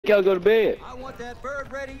Y'all go to bed. I want that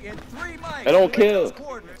bird ready in 3 mics. I don't care.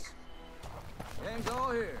 And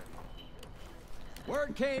go here.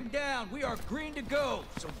 Word came down. We are green to go.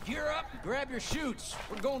 So gear up, grab your chutes.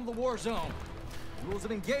 We're going to the war zone. Rules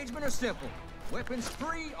of engagement are simple. Weapons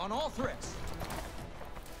free on all threats.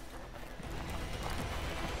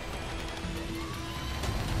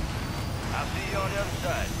 I'll see you on the other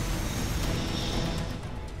side.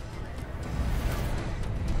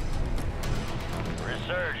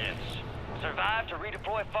 Resurgence. Survive to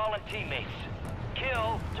redeploy fallen teammates.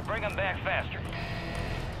 Kill to bring them back faster.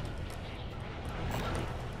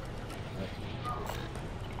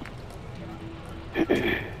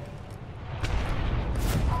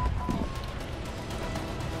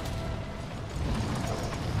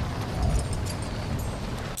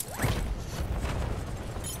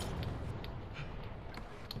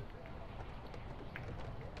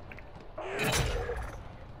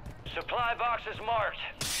 Supply boxes marked.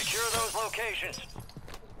 Secure those locations.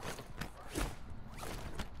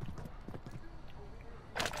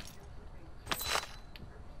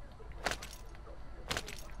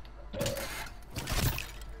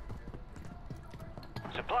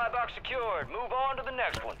 Supply box secured. Move on to the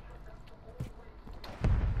next one.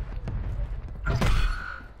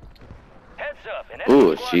 Heads up. An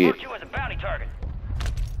enemy squad marked you as a bounty target.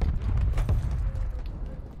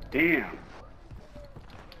 Damn.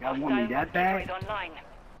 Y'all want me that bad? Online.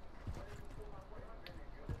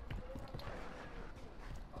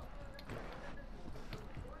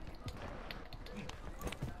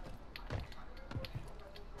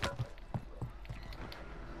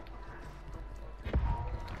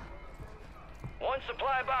 One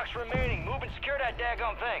supply box remaining. Move and secure that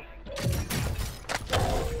daggone thing.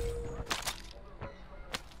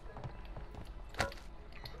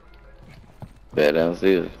 Bad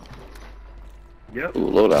downstairs. Yep. Ooh,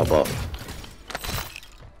 loadout box.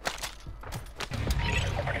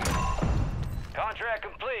 Contract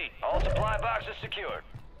complete. All supply boxes secured.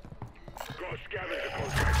 Got a scavenger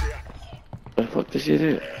contract here. What the fuck this shit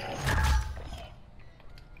is?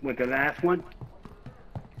 With the last one?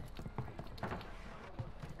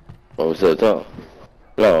 Oh, what's up, top?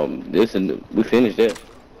 No, this and we finished that.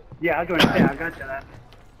 Yeah, I was gonna say I got that.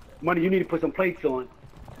 Money, you need to put some plates on.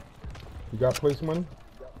 You got place money?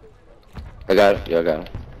 I got it. Yeah, I got it.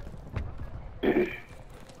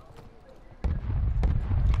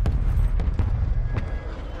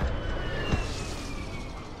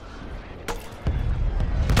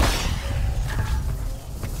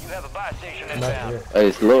 You have a buy station inbound. Hey,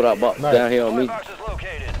 it's loadout box Nice. down here on me. Box is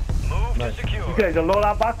located. Move Nice. to secure. You said there's a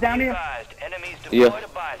loadout box down Be there? advised, enemies Yeah. deployed a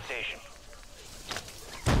buy station.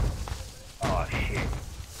 Oh shit.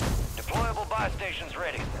 Deployable buy stations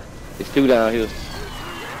ready. It's two down here.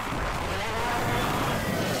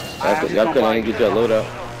 Y'all couldn't even get your loadout.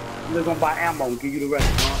 I'm just gonna buy ammo and give you the rest,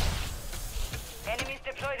 huh? Enemies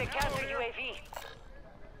deployed a counter UAV.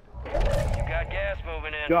 You got gas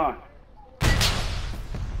moving in. John.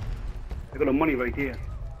 I got the money right there.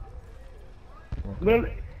 Look,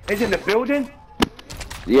 it's in the building?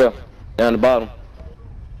 Yeah, down the bottom.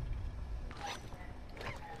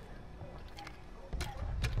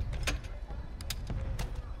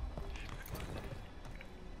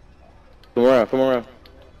 Come around, come around.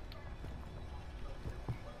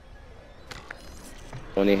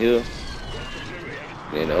 One in here.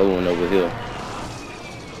 And the other one over here.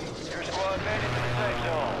 Your squad made it to the safe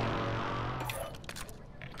zone.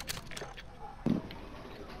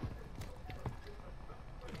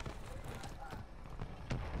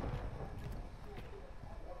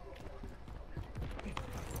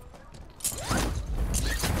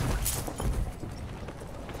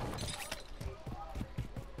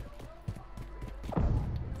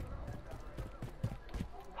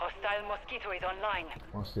 Hostile mosquito is online.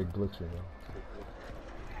 I see glitching, man.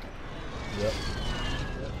 Yep.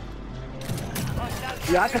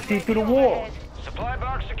 Yeah, I can see through the wall. Supply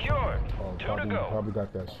box secured. Oh, Two to go. probably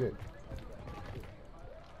got that shit.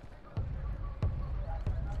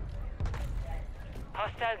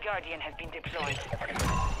 Hostile Guardian has been deployed.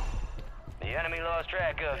 The enemy lost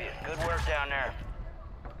track of you. Good work down there.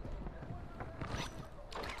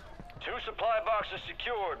 Two supply boxes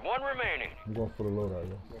secured. One remaining. I'm going for the loadout,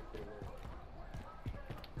 yo.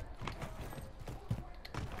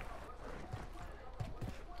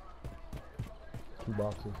 Two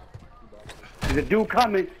boxes. There's a dude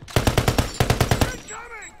coming.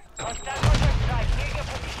 Hostile motor strike near your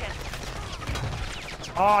position.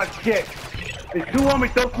 Oh shit. There's two on me,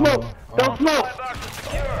 don't smoke. Don't smoke. Supply box is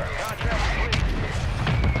secure. Contract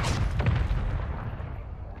complete.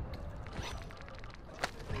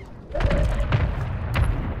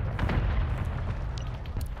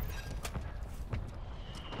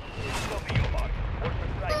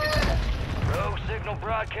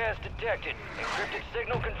 broadcast detected. Encrypted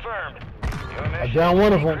signal confirmed. Your I mission down is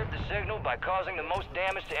one to of them. decrypt the signal by causing the most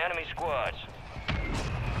damage to enemy squads.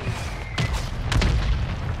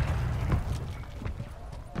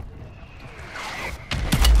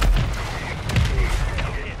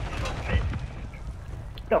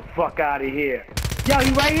 Get the fuck out of here. Yo,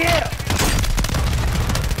 he right here.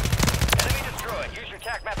 Enemy destroyed. Use your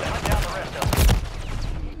TAC map to hunt down the rest of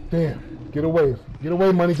them. Damn. Get away. Get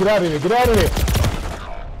away, money. Get out of there. Get out of there.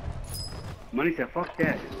 Money said, fuck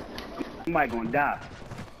that. Somebody gonna die.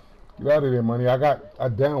 Get out of there, money. I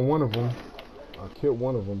downed one of them. I killed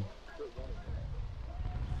one of them.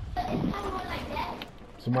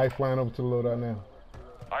 Somebody flying over to the loadout now.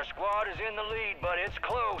 Our squad is in the lead, but it's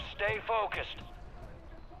close. Stay focused.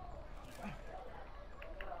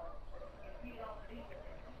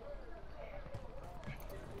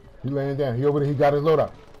 He laying down. He over there. He got his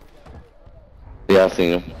loadout. Yeah, I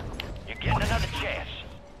seen him. You're getting another chance.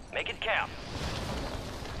 Make it count.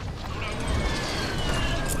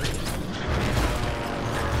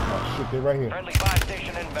 Oh shit, they right here. Friendly buy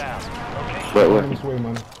station inbound. Location. Wait, Going wait. this way,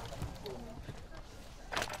 money.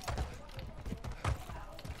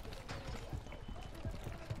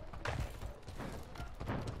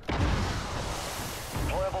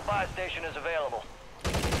 Deployable buy station is available.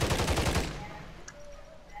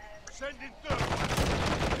 Sending through.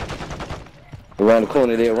 Around the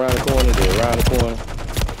corner there, around the corner there, around the corner.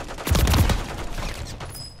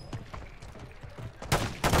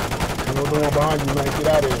 Another one behind you, Nite. Get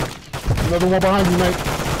out of here. Another one behind you, Nite.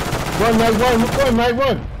 Run, Nite, run, run, Nite,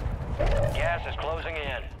 run. Gas is closing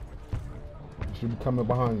in. Should be coming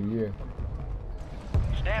behind you, yeah.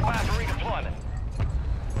 Stand by for redeployment.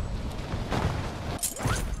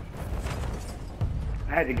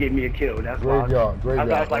 I had to get me a kill. That's why. Graveyard,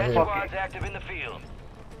 graveyard. I was like, Right fuck here. Squads active in the field.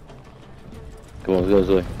 Come on, let's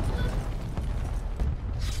go this way.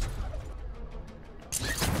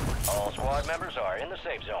 All squad members are in the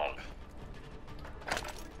safe zone.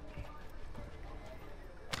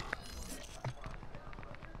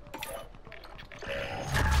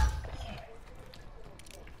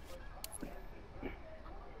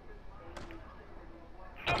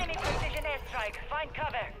 Enemy precision airstrike. Find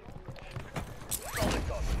cover.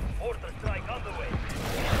 Mortar strike on the way.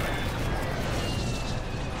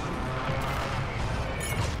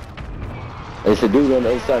 There's a dude on the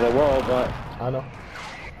other side of the wall, but I know.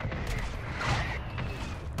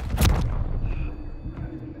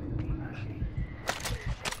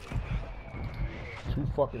 Two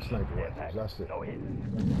fucking sniper rifles, that's it. No hit.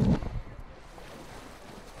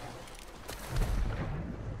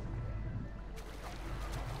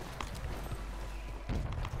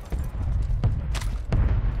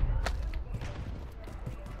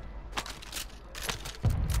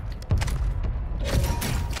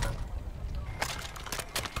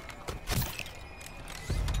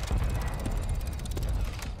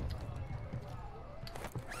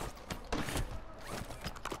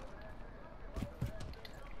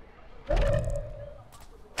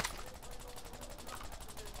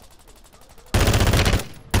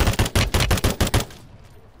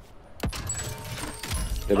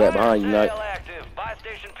 they're back behind you, Nite. Sale active. Buy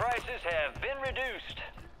station prices have been reduced.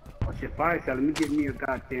 Oh shit, fire sale. Let me get me a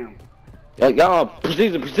goddamn. Y'all,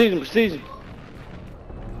 precision, precision, precision.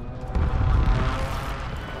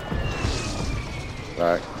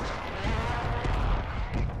 Alright.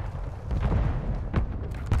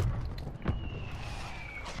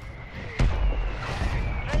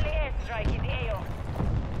 Friendly airstrike in AO.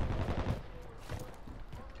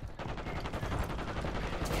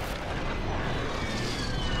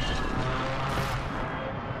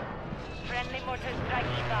 Friendly mortar strike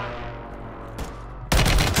inbound.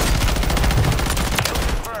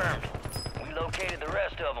 Confirmed. We located the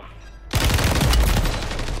rest of them.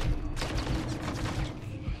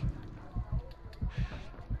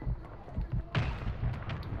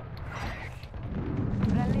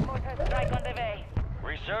 Friendly mortar strike on the way.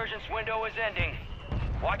 Resurgence window is ending.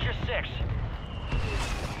 Watch your six.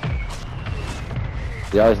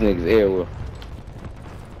 Y'all this nigga's airwheel.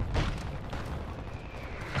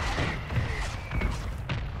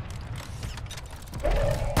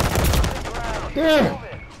 Damn!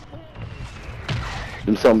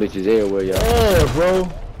 Them some bitches airwheel, y'all. Yeah,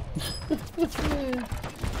 bro.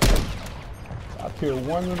 I killed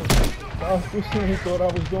one of them. This thing thought I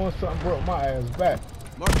was doing something, broke my ass back.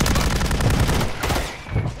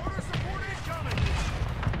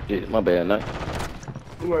 Shit, my bad, Nite.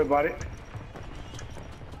 Don't worry about it.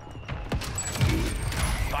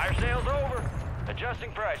 Fire sale's over.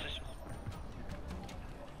 Adjusting prices.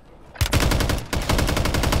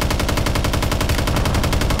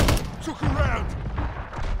 Took a round.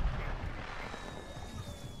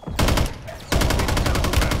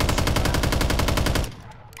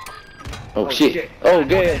 shit. Oh,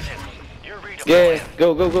 gas. You're redeploying. Gas.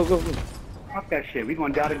 Go, go, go, go, go. Fuck that shit. We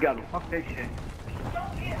gonna die together. Fuck that shit.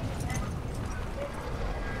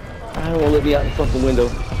 I don't wanna let me out the fucking window.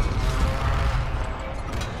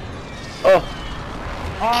 Oh.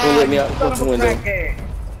 Don't let me out the fucking window.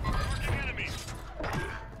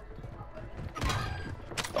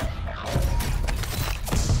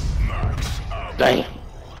 Damn.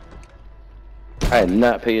 I did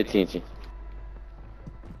not pay attention.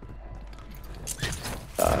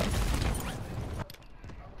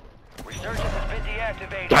 Resurgence has been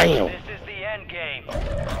deactivated. Damn. This is the end game.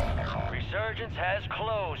 Resurgence has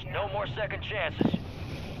closed. No more second chances.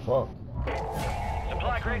 Fuck.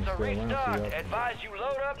 Supply crates are Stay around for restocked. that. Advise you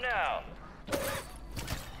load up now.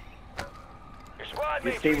 Your squad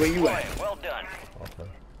mates stay where you at. redeploying. Well done. Okay.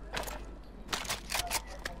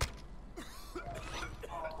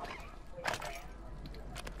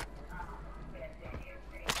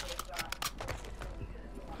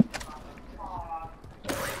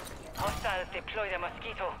 Hostiles deploy the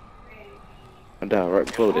mosquito. I died right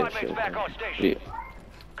before Squad that mates shit. back on station. Shit.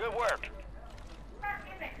 Good work.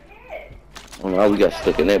 I don't know how we got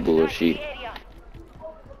stuck in that bullshit. Area.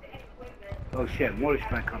 Oh shit, more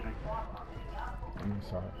strike coming. I'm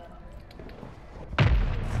inside.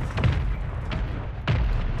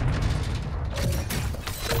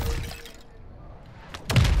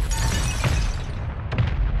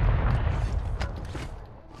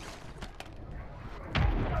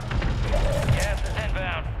 Gas is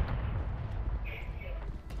inbound.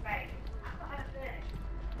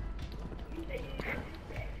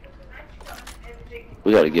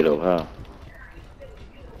 We gotta get up high.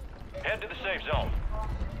 Head to the safe zone.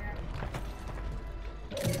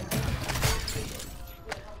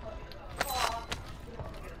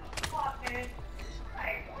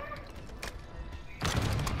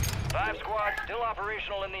 Five squads still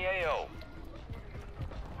operational in the AO.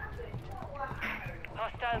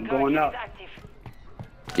 Hostile going guardian up. is active.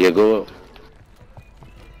 Yeah, go up.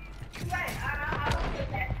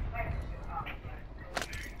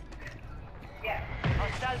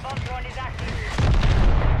 Hostile bomb drone is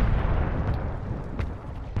active.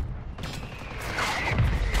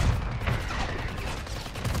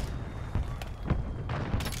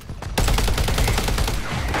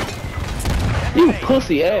 You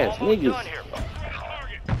pussy ass Almost niggas. done here.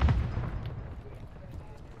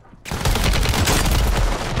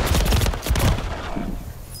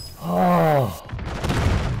 Oh.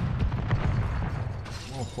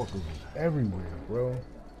 Motherfuckers is everywhere, bro.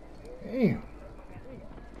 Damn.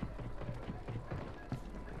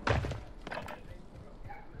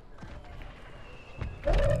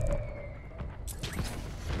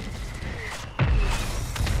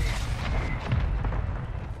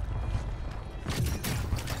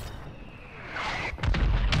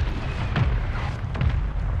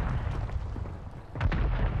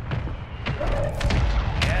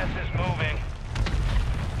 Gas is moving.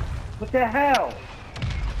 What the hell?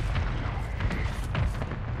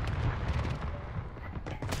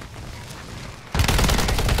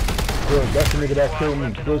 Good. That's the nigga that Squad killed me.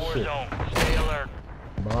 left in the Good war shit. zone. Stay alert.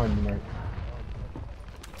 Behind you, Nite.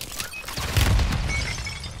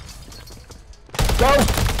 Go!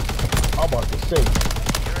 I'm about to say.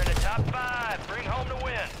 You're in the top 5. Bring home the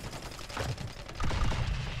win.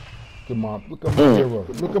 Look at my hero.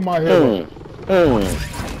 Look at my hero.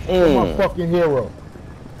 Look at my fucking hero.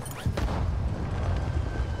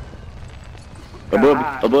 Above you.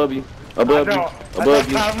 Above you. Above you.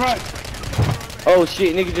 Above you. Oh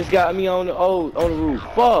shit, nigga just got me on the roof.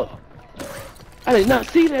 Fuck. I did not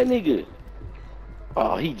see that nigga.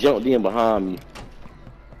 Oh, he jumped in behind me.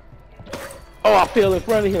 Oh, I fell in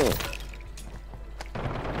front of him.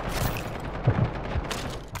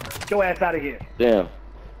 Get your ass out of here. Damn.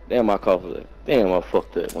 Damn, I coughed that. Damn, I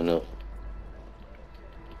fucked that one up.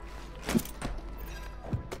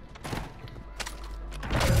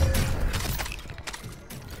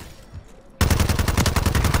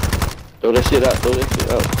 Throw that shit out. Throw that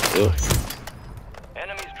shit out. Yep.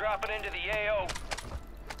 Enemies dropping into the AO.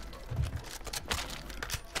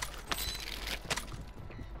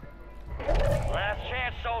 Last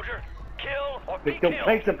chance, soldier. Kill or be Pick them killed.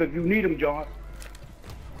 plates up if you need them, John.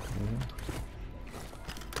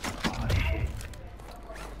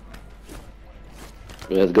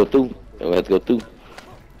 Let's go through. Let's go through.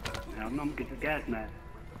 Now I'm gonna get the gas mask.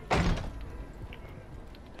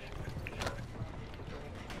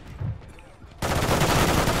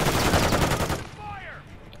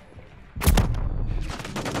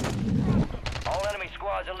 All enemy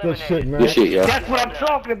squads Good eliminated. shit, man. Good shit, y'all. That's what I'm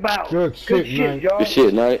talking about. Good shit, man. y'all. Good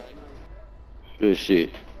shit, Nite. Good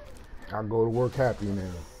shit. I go to work happy now.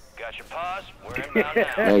 Got your paws. We're inbound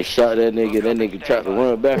now. They shot that nigga tried to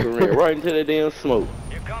run back and ran right into that damn smoke.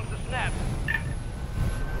 Here comes the snap.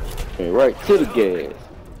 And right to the gas.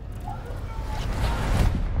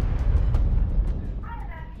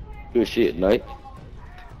 Good shit, Nite.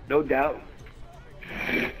 No doubt.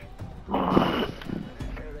 There they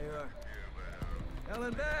are.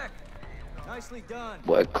 Helen back. Nicely done.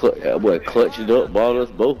 That boy clutched it up, balled us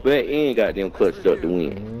both back and got them clutched up to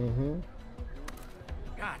win.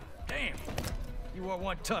 God damn. You are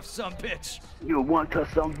one tough son bitch. You a one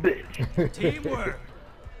tough son bitch. Teamwork.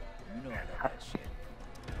 You know I got that shit.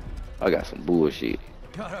 I got some bullshit.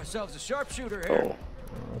 Got ourselves a sharpshooter here. Oh.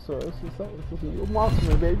 So it's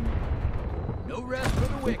marksman, baby. No rest for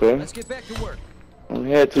the wicked. Okay. Let's get back to work. I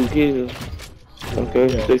only had 2 kills. Okay,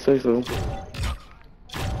 if they say so.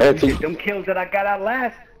 I had 2. Them kills that I got out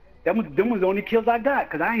last, them was the only kills I got,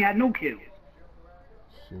 because I ain't had no kills.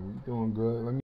 Shit, we doing good. Let me